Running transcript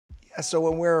So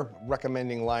when we're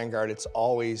recommending Liongard, it's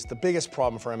always the biggest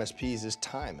problem for MSPs is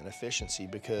time and efficiency,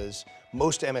 because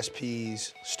most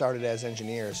MSPs started as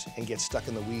engineers and get stuck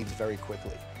in the weeds very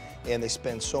quickly. And they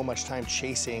spend so much time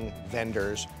chasing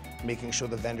vendors, making sure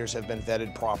the vendors have been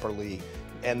vetted properly,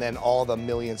 and then all the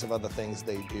millions of other things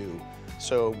they do.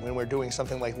 So when we're doing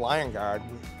something like Liongard,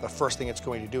 the first thing it's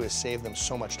going to do is save them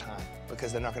so much time,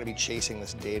 because they're not going to be chasing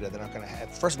this data. They're not going to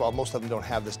have, first of all, most of them don't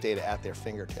have this data at their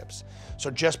fingertips. So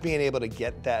just being able to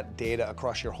get that data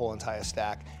across your whole entire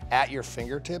stack at your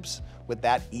fingertips with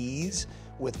that ease,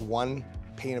 with one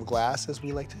pane of glass, as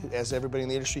we like to, as everybody in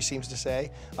the industry seems to say,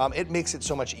 it makes it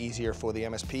so much easier for the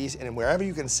MSPs, and wherever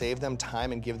you can save them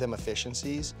time and give them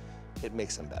efficiencies, it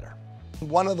makes them better.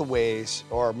 One of the ways,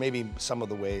 or maybe some of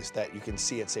the ways that you can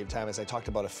see it save time, as I talked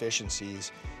about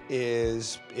efficiencies,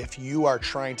 is if you are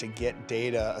trying to get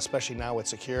data, especially now with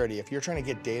security, if you're trying to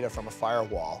get data from a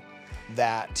firewall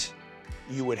that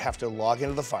you would have to log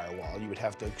into the firewall, you would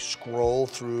have to scroll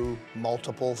through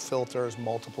multiple filters,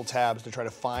 multiple tabs to try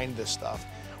to find this stuff,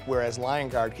 whereas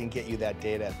Liongard can get you that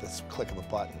data at the click of a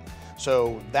button.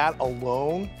 So that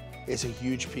alone is a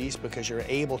huge piece, because you're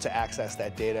able to access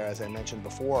that data, as I mentioned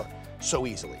before, so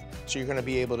easily. So you're going to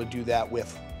be able to do that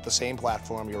with the same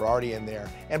platform. You're already in there.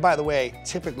 And by the way,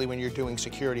 typically when you're doing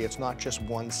security, it's not just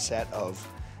one set of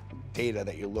data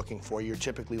that you're looking for. You're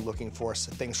typically looking for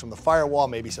things from the firewall,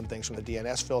 maybe some things from the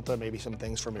DNS filter, maybe some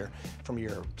things from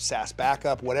your SaaS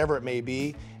backup, whatever it may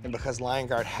be. And because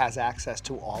Liongard has access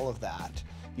to all of that,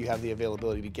 you have the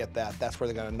availability to get that. That's where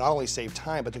they're going to not only save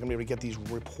time, but they're going to be able to get these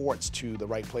reports to the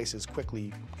right places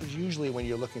quickly. Because usually when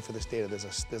you're looking for this data,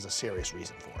 there's a serious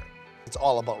reason for it. It's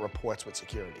all about reports with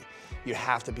security. You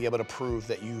have to be able to prove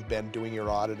that you've been doing your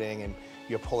auditing and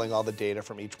you're pulling all the data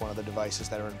from each one of the devices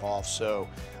that are involved. So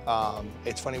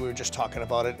it's funny, we were just talking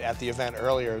about it at the event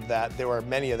earlier, that there were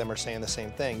many of them are saying the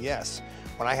same thing. Yes,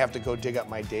 when I have to go dig up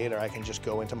my data, I can just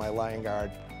go into my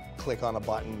Liongard, click on a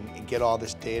button and get all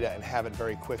this data and have it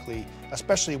very quickly,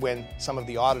 especially when some of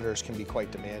the auditors can be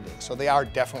quite demanding. So they are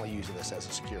definitely using this as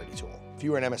a security tool. If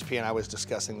you were an MSP and I was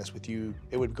discussing this with you,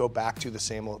 it would go back to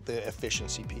the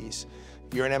efficiency piece.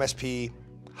 You're an MSP,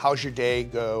 how's your day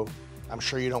go? I'm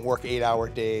sure you don't work 8-hour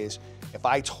days. If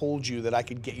I told you that I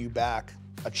could get you back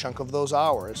a chunk of those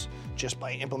hours just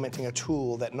by implementing a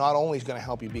tool that not only is going to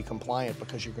help you be compliant,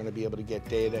 because you're going to be able to get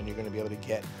data and you're going to be able to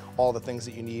get all the things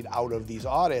that you need out of these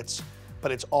audits,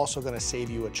 but it's also going to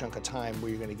save you a chunk of time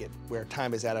where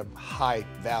time is at a high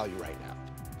value right now.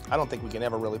 I don't think we can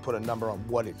ever really put a number on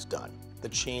what it's done. The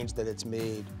change that it's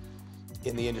made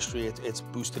in the industry, it's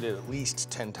boosted it at least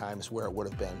 10 times where it would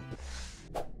have been.